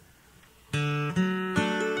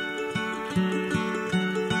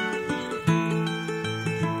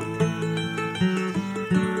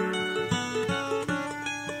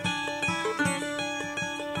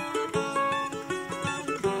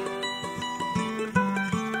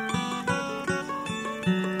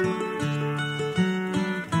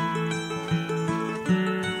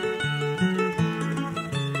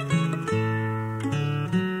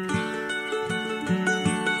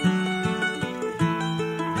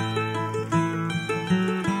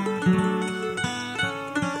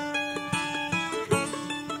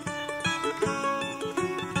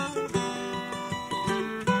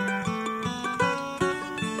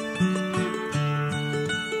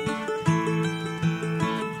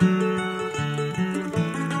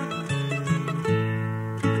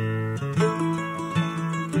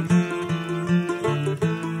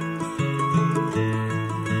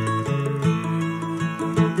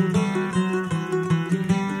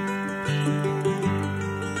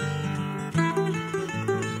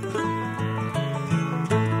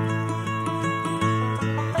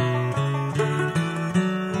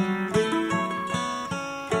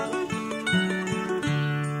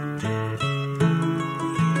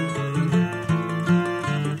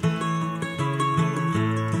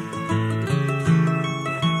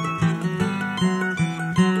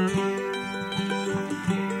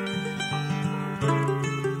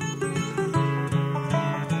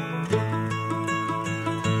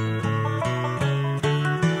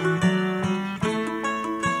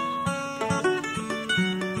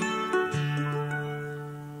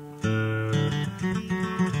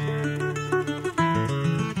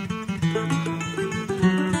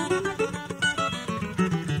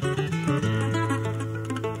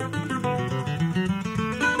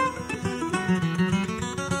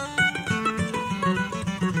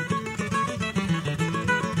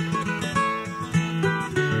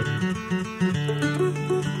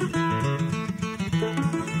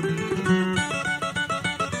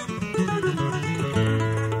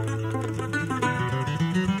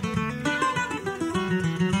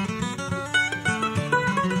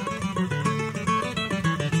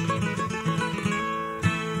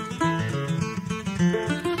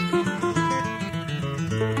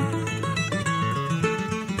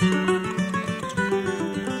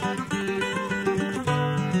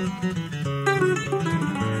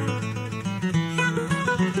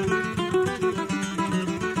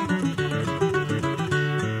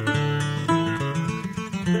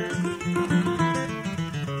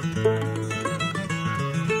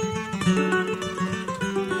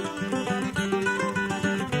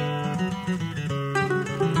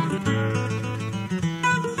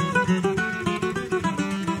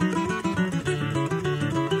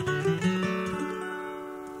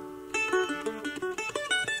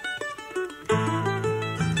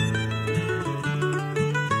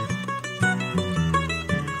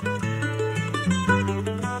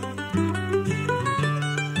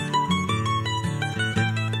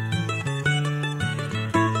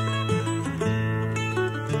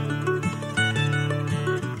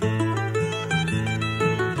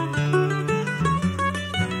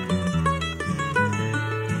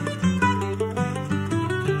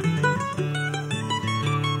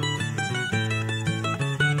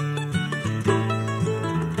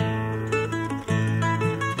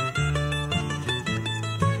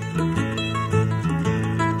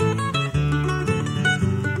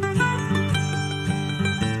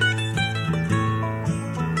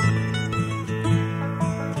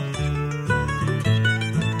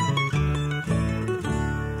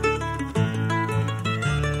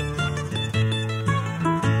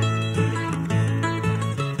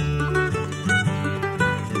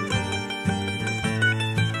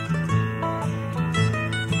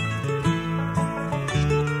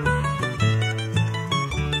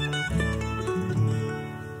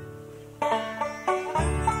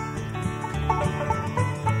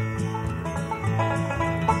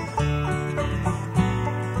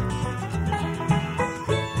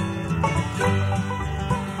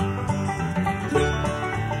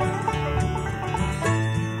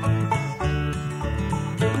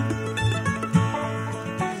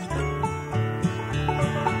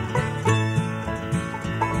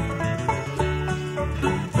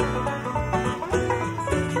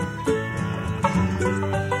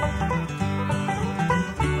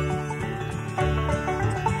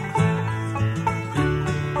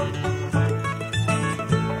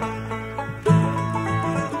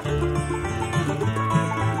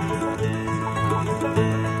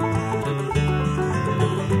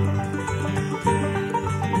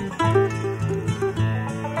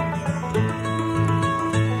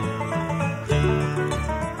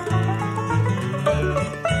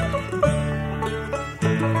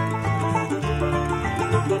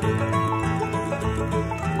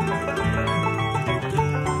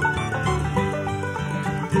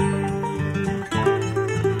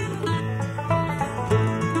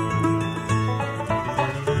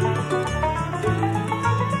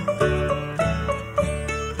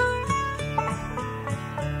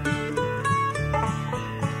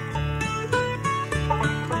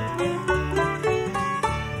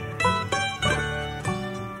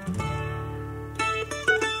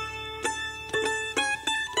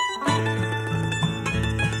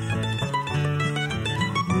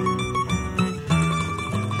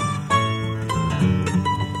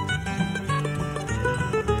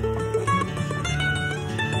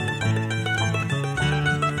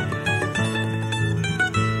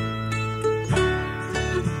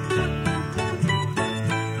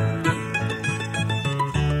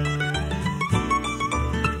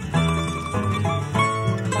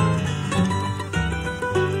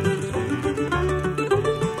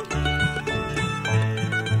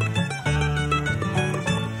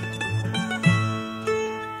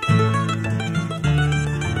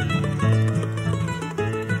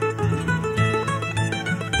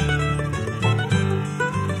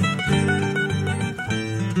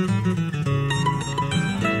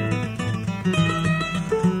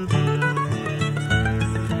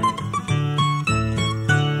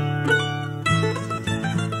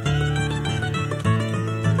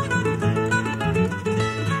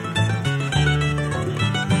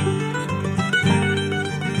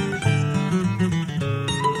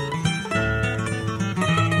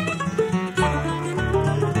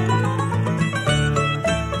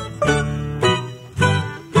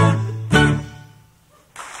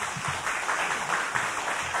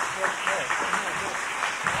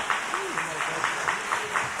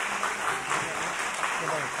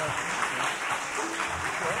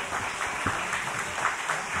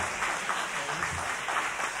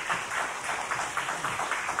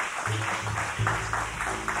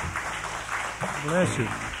 Bless you.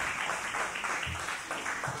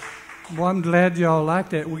 Well, I'm glad y'all like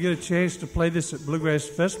that. We get a chance to play this at Bluegrass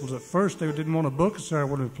festivals. At first, they didn't want to book us there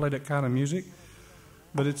when we played that kind of music.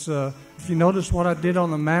 But it's, if you notice what I did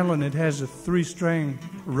on the mandolin, it has a 3-string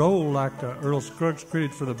roll like Earl Scruggs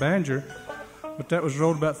created for the banjo. But that was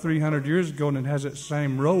rolled about 300 years ago, and it has that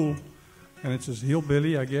same roll. And it's as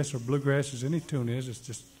hillbilly, I guess, or bluegrass as any tune is. It's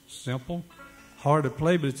just simple, hard to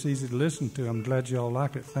play, but it's easy to listen to. I'm glad you all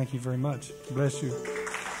like it. Thank you very much. Bless you.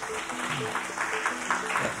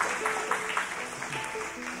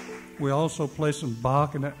 We also play some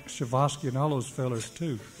Bach and Shavosky and all those fellers,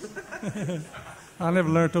 too. I never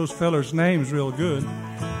learned those fellers' names real good.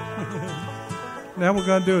 Now we're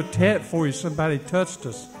going to do a tat for you. Somebody touched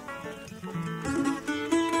us.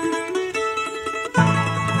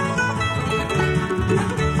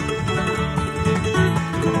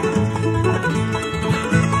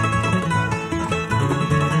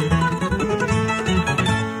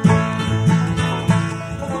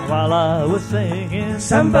 While I was singing,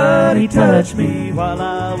 somebody touched me. While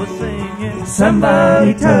I was singing,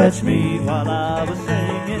 somebody touched me. While I was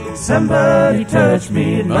singing, somebody touched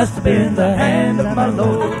me. It must have been the hand of my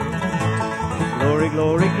Lord. Glory,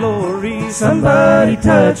 glory, glory, somebody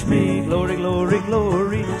touched me. Glory, glory,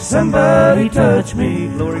 glory, somebody touched me.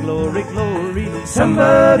 Glory, glory, glory,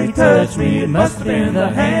 somebody touched me. It must have been the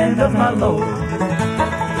hand of my Lord.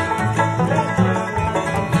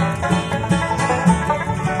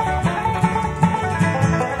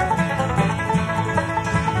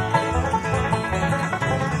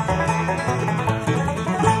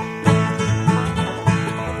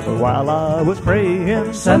 While I was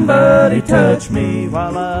praying, somebody touched me.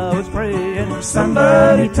 While I was praying,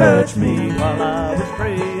 somebody touched me. While I was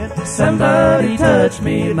praying, somebody touched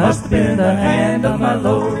me. It must have been the hand of my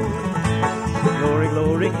Lord. Glory,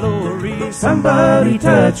 glory, glory, somebody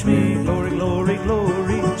touched me. Glory, glory,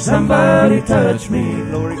 glory, somebody touched me.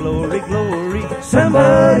 Glory, glory, glory,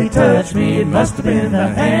 somebody touched me. It must have been the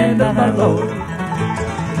hand of my Lord.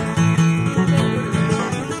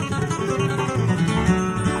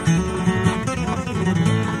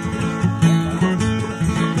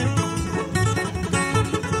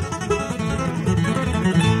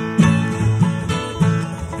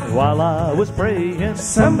 While I was praying,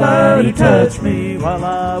 somebody touched me. While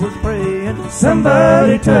I was praying,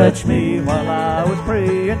 somebody touched me. While I was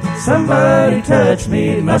praying, somebody touched me.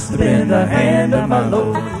 It must have been the hand of my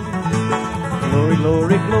Lord. Glory,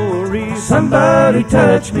 glory, glory, somebody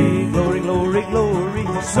touched me. Glory, glory, glory,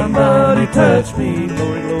 somebody touched me.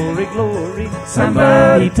 Glory, glory, glory,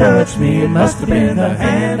 somebody touched me. It must have been the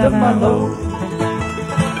hand of my Lord.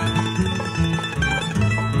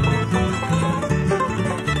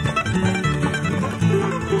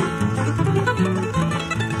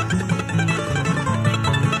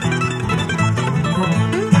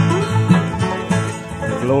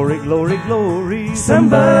 Glory, glory, glory,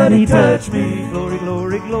 somebody touch me. Glory,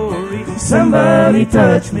 glory, glory, somebody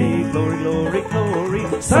touch me. Glory, glory,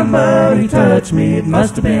 glory, somebody touch me. It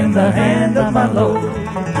must have been the hand of my Lord.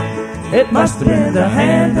 It must have been the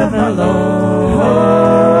hand of my Lord.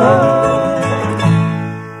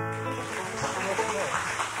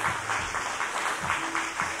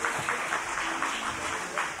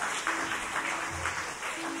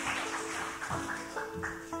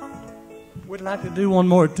 We'd like to do one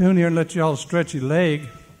more tune here and let you all stretch your leg.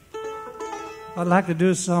 I'd like to do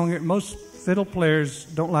a song that most fiddle players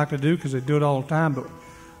don't like to do because they do it all the time, but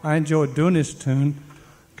I enjoy doing this tune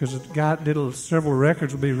because the guy did several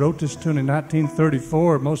records. He wrote this tune in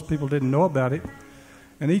 1934. Most people didn't know about it.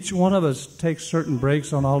 And each one of us takes certain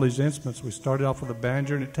breaks on all these instruments. We started off with a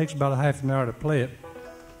banjo, and it takes about a half an hour to play it.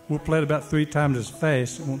 We'll play it about 3 times as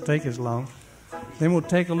fast. It won't take as long. Then we'll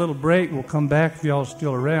take a little break. We'll come back if y'all are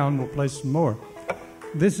still around. We'll play some more.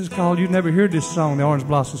 This is called, you've never heard this song, the Orange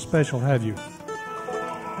Blossom Special, have you?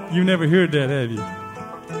 You never heard that, have you?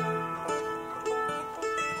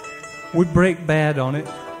 We break bad on it.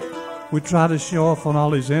 We try to show off on all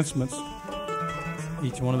these instruments.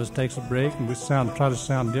 Each one of us takes a break and we try to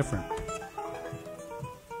sound different.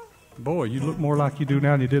 Boy, you look more like you do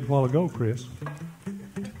now than you did a while ago, Chris.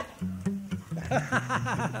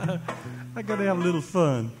 I got to have a little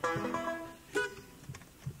fun.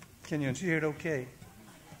 Can you hear it okay?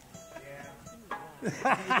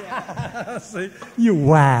 Yeah. See, you're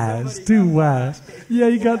wise, too wise. Yeah,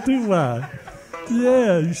 you got too wise.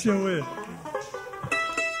 Yeah, you sure is.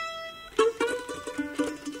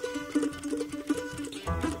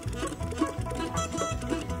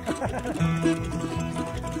 Now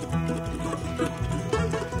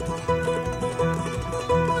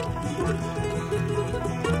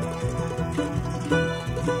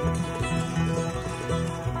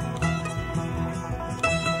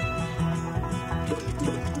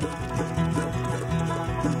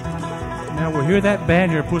we'll hear that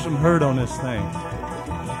banjo put some hurt on this thing.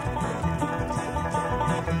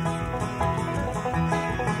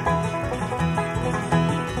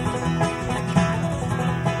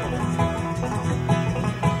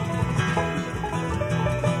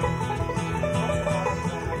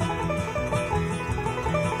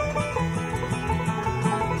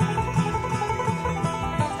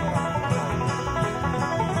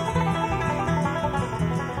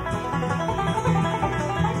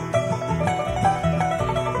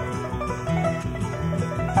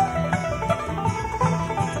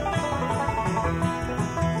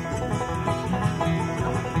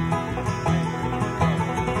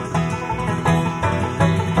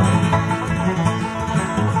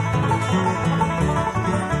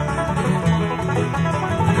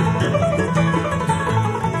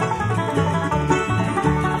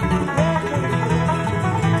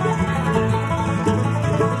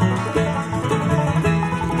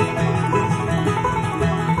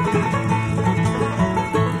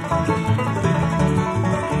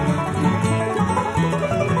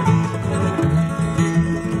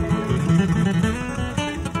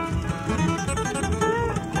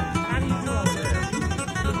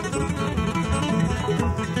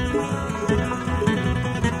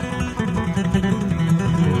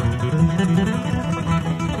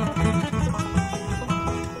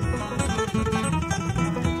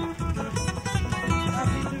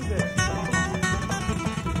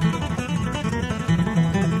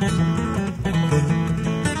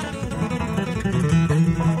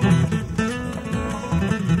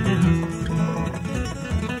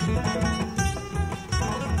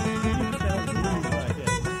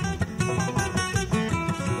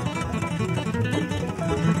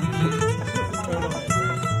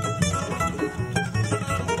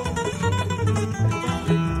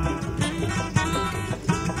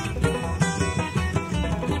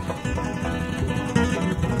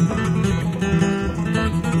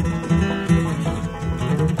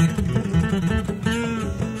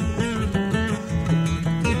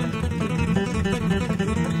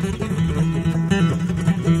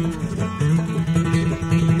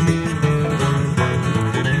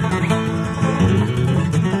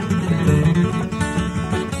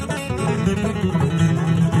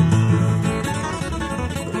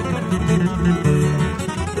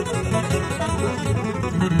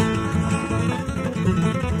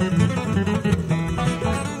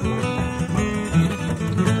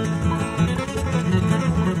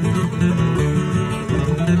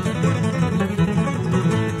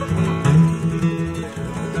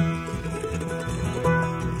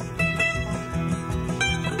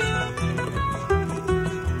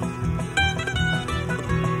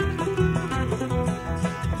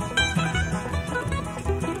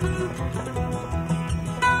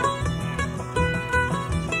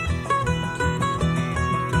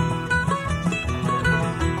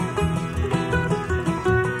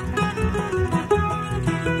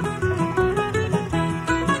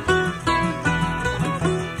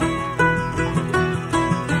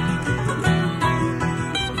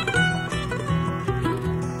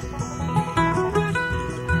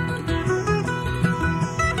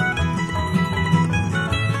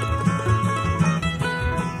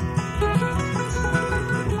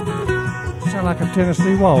 Like a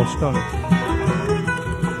Tennessee waltz, don't it?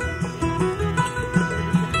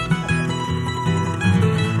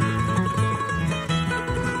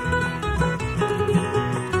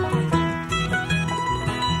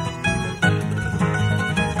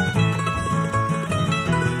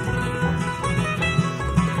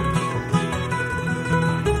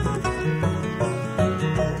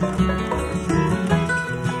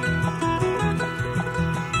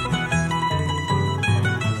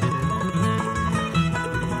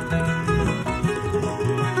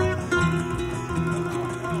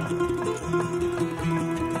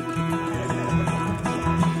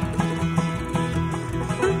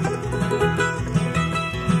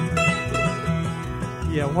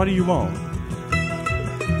 What do you want?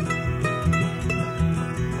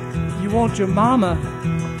 You want your mama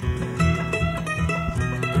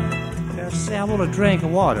to say, I want a drink of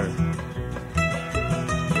water.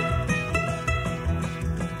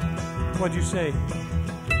 What'd you say?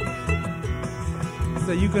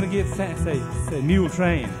 So you gonna get say mule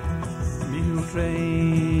train. Mule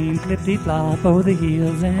train, clip-de-flop over the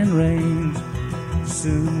hills and range.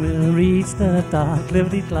 soon we'll reach the top.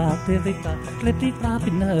 Clippity-clop, clippity-clop,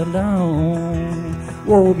 clippity-clopping along.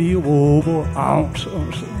 Whoa, me, whoa, boy, ounce,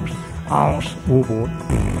 ounce, ounce, ounce, whoa, boy.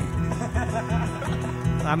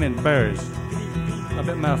 I'm embarrassed. I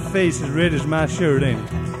bet my face is red as my shirt, ain't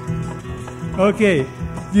it? Okay,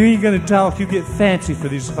 you ain't gonna talk, you get fancy for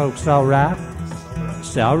these folks, all right?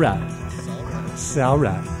 It's all right. It's all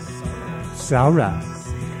right. It's all right.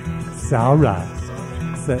 It's all right.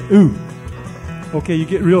 Say, ooh. Okay, you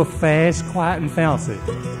get real fast, quiet, and fancy.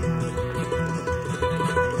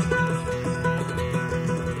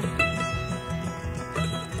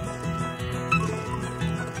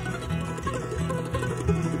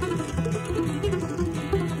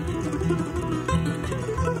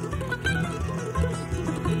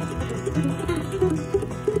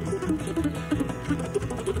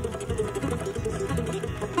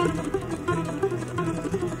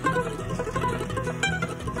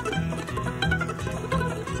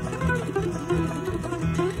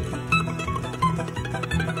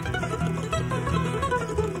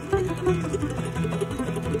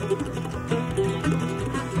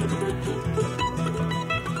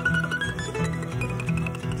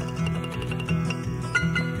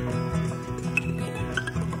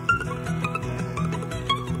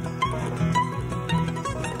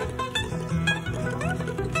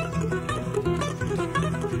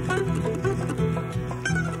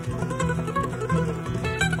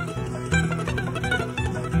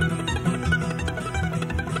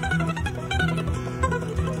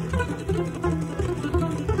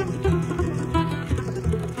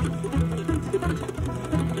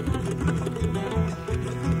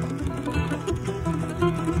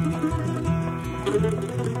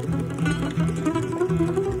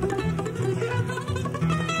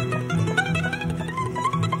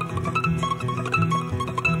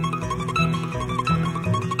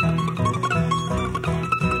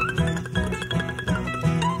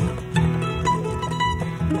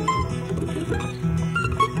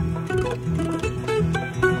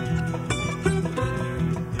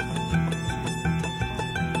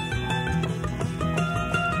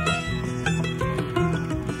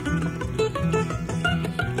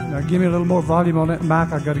 Give me a little more volume on that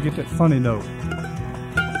mic. I got to get that funny note.